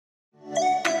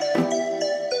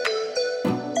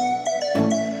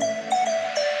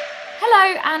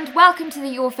Hello and welcome to the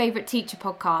Your Favourite Teacher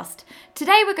podcast.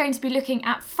 Today we're going to be looking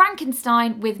at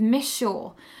Frankenstein with Miss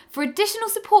Shaw. For additional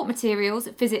support materials,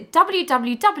 visit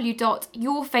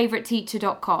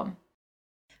www.yourfavouriteteacher.com.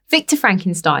 Victor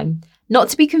Frankenstein, not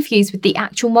to be confused with the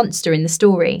actual monster in the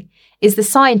story, is the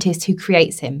scientist who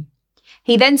creates him.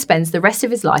 He then spends the rest of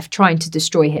his life trying to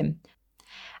destroy him.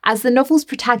 As the novel's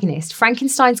protagonist,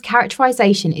 Frankenstein's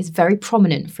characterisation is very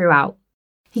prominent throughout.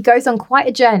 He goes on quite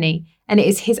a journey, and it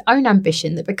is his own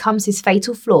ambition that becomes his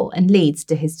fatal flaw and leads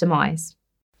to his demise.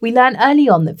 We learn early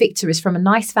on that Victor is from a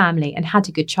nice family and had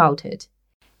a good childhood.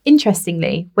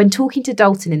 Interestingly, when talking to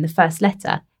Dalton in the first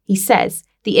letter, he says,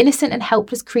 the innocent and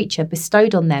helpless creature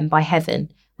bestowed on them by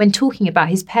heaven, when talking about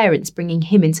his parents bringing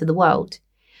him into the world.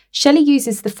 Shelley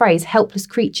uses the phrase helpless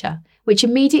creature, which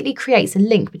immediately creates a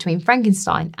link between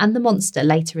Frankenstein and the monster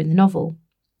later in the novel.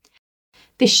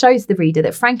 This shows the reader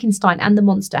that Frankenstein and the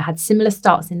monster had similar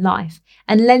starts in life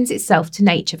and lends itself to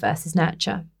nature versus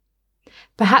nurture.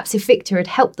 Perhaps if Victor had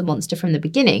helped the monster from the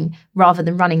beginning, rather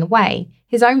than running away,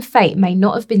 his own fate may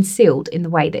not have been sealed in the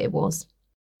way that it was.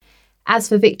 As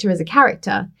for Victor as a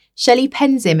character, Shelley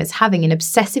pens him as having an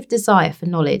obsessive desire for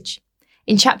knowledge.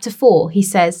 In chapter 4, he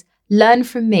says, "Learn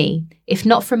from me, if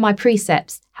not from my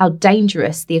precepts, how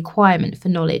dangerous the acquirement for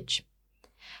knowledge."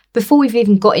 Before we've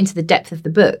even got into the depth of the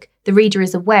book, the reader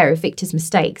is aware of Victor's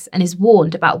mistakes and is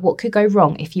warned about what could go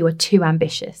wrong if you are too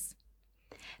ambitious.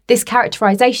 This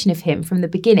characterisation of him from the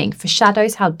beginning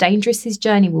foreshadows how dangerous his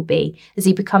journey will be as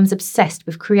he becomes obsessed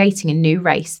with creating a new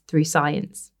race through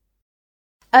science.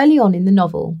 Early on in the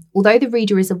novel, although the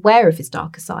reader is aware of his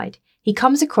darker side, he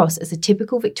comes across as a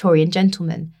typical Victorian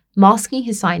gentleman, masking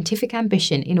his scientific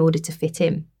ambition in order to fit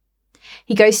in.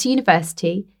 He goes to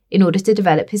university in order to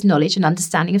develop his knowledge and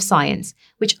understanding of science,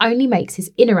 which only makes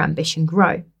his inner ambition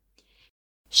grow.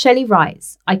 Shelley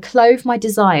writes, "I clove my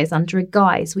desires under a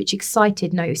guise which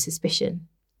excited no suspicion."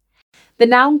 The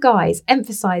noun guise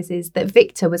emphasises that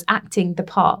Victor was acting the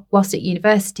part whilst at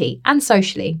university and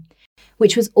socially,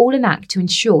 which was all an act to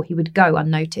ensure he would go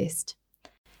unnoticed.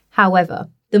 However,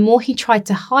 the more he tried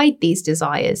to hide these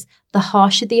desires, the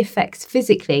harsher the effects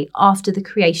physically after the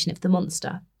creation of the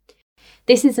monster.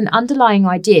 This is an underlying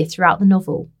idea throughout the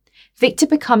novel. Victor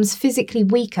becomes physically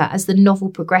weaker as the novel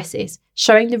progresses,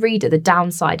 showing the reader the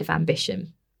downside of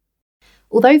ambition.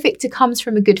 Although Victor comes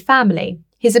from a good family,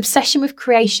 his obsession with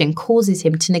creation causes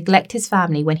him to neglect his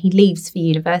family when he leaves for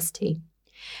university.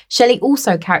 Shelley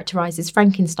also characterises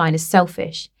Frankenstein as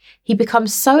selfish. He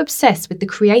becomes so obsessed with the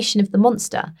creation of the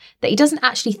monster that he doesn't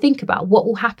actually think about what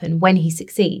will happen when he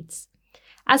succeeds.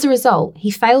 As a result, he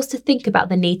fails to think about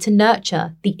the need to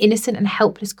nurture the innocent and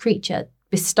helpless creature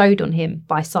bestowed on him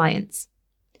by science.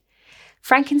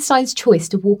 Frankenstein's choice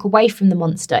to walk away from the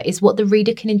monster is what the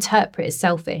reader can interpret as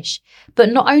selfish,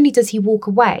 but not only does he walk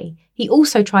away, he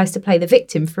also tries to play the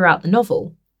victim throughout the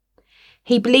novel.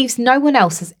 He believes no one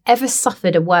else has ever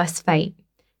suffered a worse fate.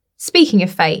 Speaking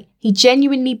of fate, he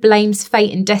genuinely blames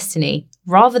fate and destiny,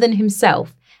 rather than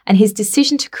himself, and his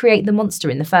decision to create the monster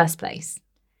in the first place.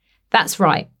 That's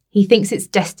right, he thinks it's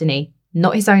destiny,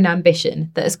 not his own ambition,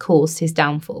 that has caused his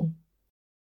downfall.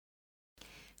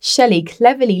 Shelley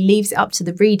cleverly leaves it up to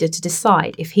the reader to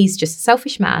decide if he's just a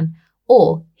selfish man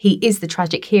or he is the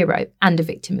tragic hero and a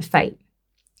victim of fate.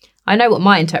 I know what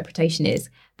my interpretation is,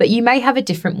 but you may have a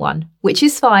different one, which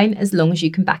is fine as long as you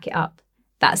can back it up.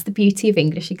 That's the beauty of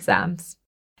English exams.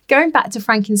 Going back to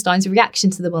Frankenstein's reaction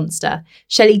to the monster,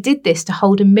 Shelley did this to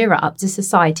hold a mirror up to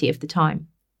society of the time.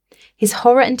 His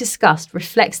horror and disgust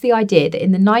reflects the idea that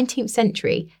in the 19th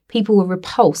century, people were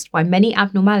repulsed by many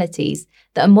abnormalities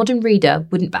that a modern reader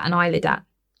wouldn't bat an eyelid at.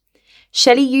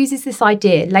 Shelley uses this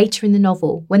idea later in the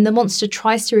novel when the monster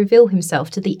tries to reveal himself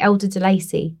to the elder de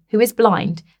Lacy, who is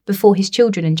blind, before his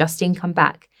children and Justine come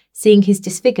back, seeing his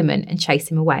disfigurement and chase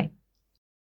him away.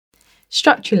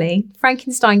 Structurally,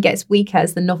 Frankenstein gets weaker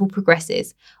as the novel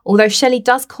progresses, although Shelley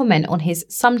does comment on his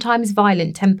sometimes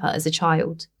violent temper as a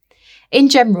child. In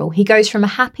general, he goes from a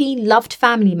happy, loved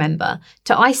family member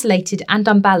to isolated and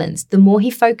unbalanced the more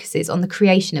he focuses on the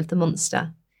creation of the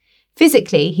monster.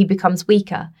 Physically, he becomes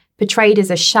weaker, portrayed as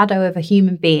a shadow of a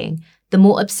human being, the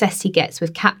more obsessed he gets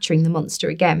with capturing the monster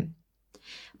again.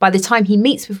 By the time he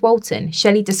meets with Walton,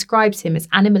 Shelley describes him as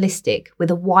animalistic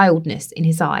with a wildness in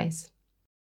his eyes.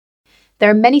 There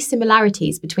are many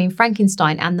similarities between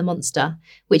Frankenstein and the monster,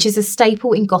 which is a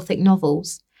staple in Gothic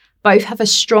novels. Both have a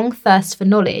strong thirst for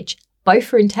knowledge.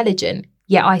 Both are intelligent,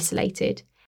 yet isolated,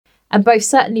 and both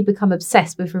certainly become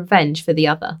obsessed with revenge for the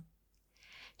other.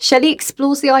 Shelley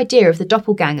explores the idea of the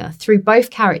doppelganger through both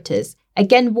characters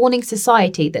again warning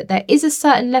society that there is a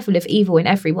certain level of evil in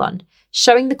everyone,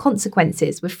 showing the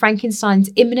consequences with Frankenstein's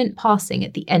imminent passing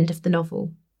at the end of the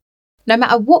novel. No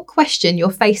matter what question you're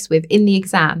faced with in the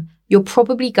exam, you're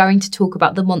probably going to talk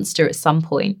about the monster at some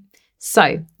point.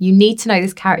 So, you need to know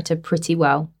this character pretty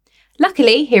well.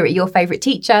 Luckily, here at Your Favourite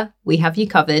Teacher, we have you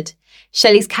covered.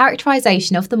 Shelley's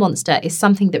characterisation of the monster is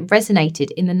something that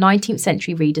resonated in the 19th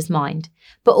century reader's mind,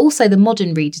 but also the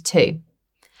modern reader too.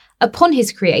 Upon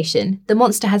his creation, the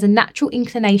monster has a natural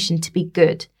inclination to be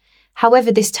good.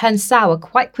 However, this turns sour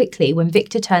quite quickly when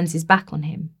Victor turns his back on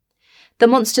him. The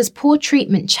monster's poor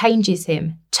treatment changes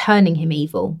him, turning him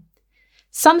evil.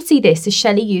 Some see this as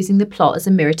Shelley using the plot as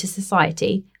a mirror to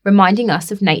society, reminding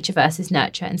us of nature versus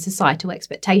nurture and societal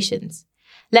expectations.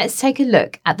 Let's take a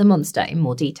look at the monster in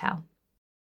more detail.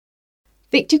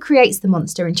 Victor creates the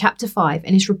monster in chapter 5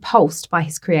 and is repulsed by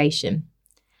his creation.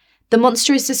 The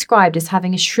monster is described as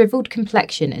having a shriveled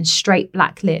complexion and straight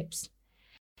black lips.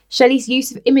 Shelley's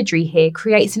use of imagery here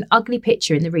creates an ugly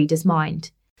picture in the reader's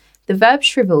mind. The verb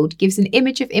shriveled gives an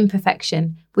image of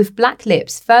imperfection, with black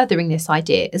lips furthering this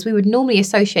idea, as we would normally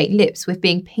associate lips with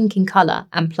being pink in colour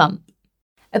and plump.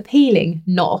 Appealing,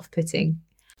 not off-putting.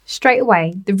 Straight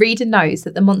away, the reader knows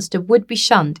that the monster would be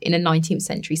shunned in a 19th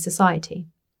century society.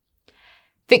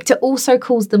 Victor also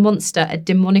calls the monster a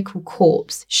demonical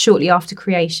corpse shortly after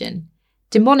creation.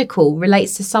 Demonical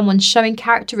relates to someone showing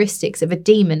characteristics of a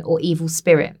demon or evil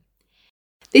spirit.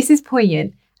 This is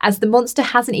poignant, as the monster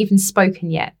hasn't even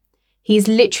spoken yet. He's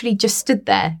literally just stood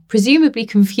there, presumably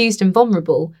confused and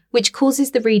vulnerable, which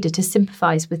causes the reader to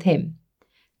sympathise with him.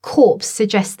 Corpse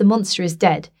suggests the monster is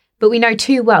dead, but we know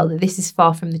too well that this is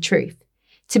far from the truth.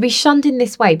 To be shunned in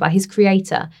this way by his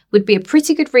creator would be a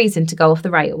pretty good reason to go off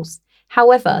the rails.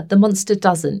 However, the monster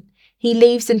doesn't. He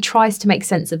leaves and tries to make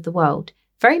sense of the world.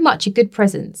 Very much a good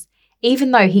presence,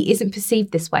 even though he isn't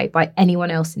perceived this way by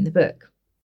anyone else in the book.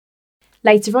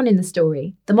 Later on in the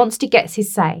story, the monster gets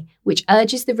his say, which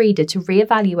urges the reader to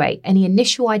reevaluate any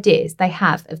initial ideas they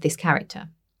have of this character.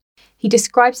 He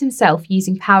describes himself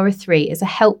using Power of 3 as a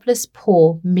helpless,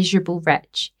 poor, miserable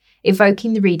wretch,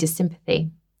 evoking the reader's sympathy.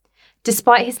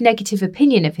 Despite his negative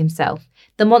opinion of himself,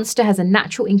 the monster has a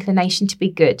natural inclination to be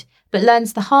good, but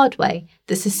learns the hard way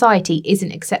that society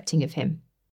isn't accepting of him.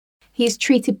 He is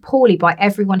treated poorly by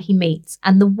everyone he meets,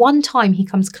 and the one time he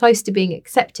comes close to being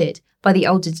accepted by the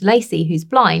older DeLacy, who's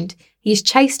blind, he is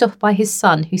chased off by his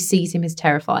son, who sees him as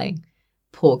terrifying.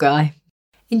 Poor guy.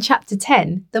 In chapter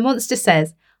 10, the monster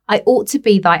says, "I ought to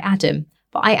be thy Adam,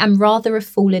 but I am rather a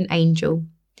fallen angel."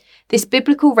 This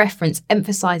biblical reference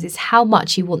emphasises how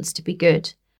much he wants to be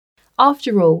good.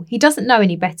 After all, he doesn't know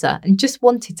any better and just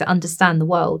wanted to understand the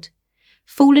world.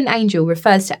 Fallen angel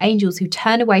refers to angels who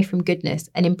turn away from goodness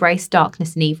and embrace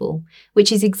darkness and evil,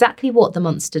 which is exactly what the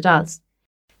monster does.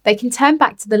 They can turn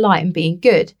back to the light and being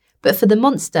good, but for the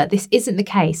monster this isn't the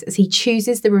case, as he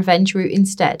chooses the revenge route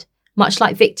instead, much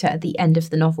like Victor at the end of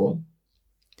the novel.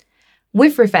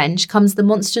 With revenge comes the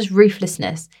monster's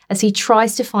ruthlessness, as he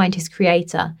tries to find his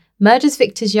creator, murders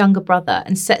Victor's younger brother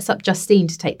and sets up Justine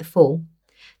to take the fall.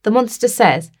 The monster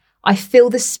says, "I feel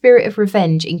the spirit of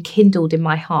revenge enkindled in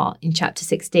my heart" in chapter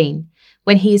 16,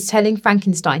 when he is telling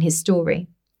Frankenstein his story.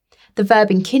 The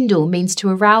verb enkindle means to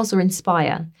arouse or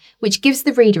inspire, which gives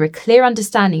the reader a clear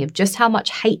understanding of just how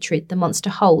much hatred the monster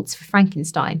holds for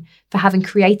Frankenstein for having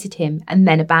created him and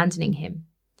then abandoning him.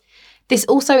 This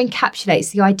also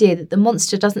encapsulates the idea that the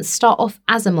monster doesn't start off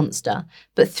as a monster,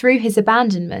 but through his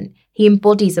abandonment, he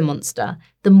embodies a monster,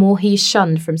 the more he is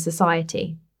shunned from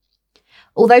society.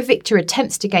 Although Victor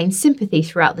attempts to gain sympathy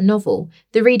throughout the novel,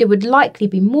 the reader would likely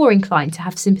be more inclined to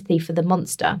have sympathy for the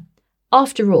monster.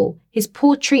 After all, his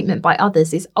poor treatment by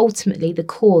others is ultimately the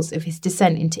cause of his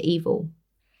descent into evil.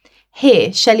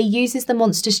 Here, Shelley uses the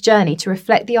monster's journey to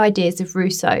reflect the ideas of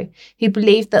Rousseau, who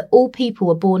believed that all people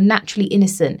were born naturally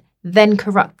innocent, then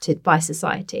corrupted by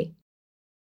society.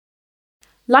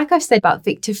 Like I've said about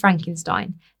Victor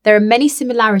Frankenstein, there are many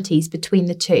similarities between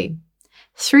the two.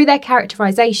 Through their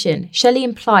characterisation, Shelley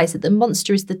implies that the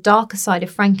monster is the darker side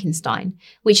of Frankenstein,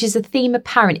 which is a theme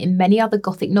apparent in many other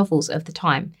Gothic novels of the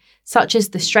time, such as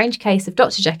The Strange Case of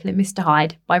Dr. Jekyll and Mr.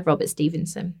 Hyde by Robert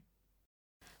Stevenson.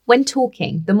 When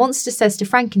talking, the monster says to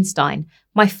Frankenstein,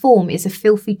 "My form is a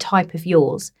filthy type of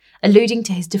yours," alluding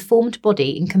to his deformed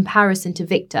body in comparison to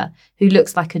Victor, who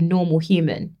looks like a normal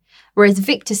human, whereas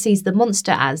Victor sees the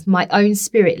monster as "my own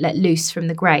spirit let loose from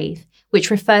the grave,"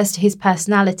 which refers to his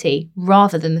personality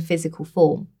rather than the physical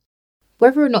form.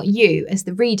 Whether or not you, as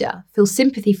the reader, feel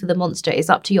sympathy for the monster is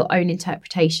up to your own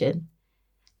interpretation.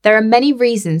 There are many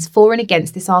reasons for and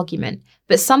against this argument,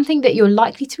 but something that you're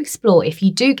likely to explore if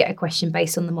you do get a question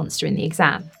based on the monster in the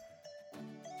exam.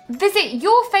 Visit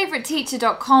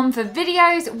yourfavouriteteacher.com for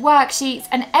videos, worksheets,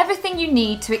 and everything you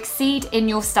need to exceed in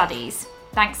your studies.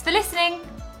 Thanks for listening.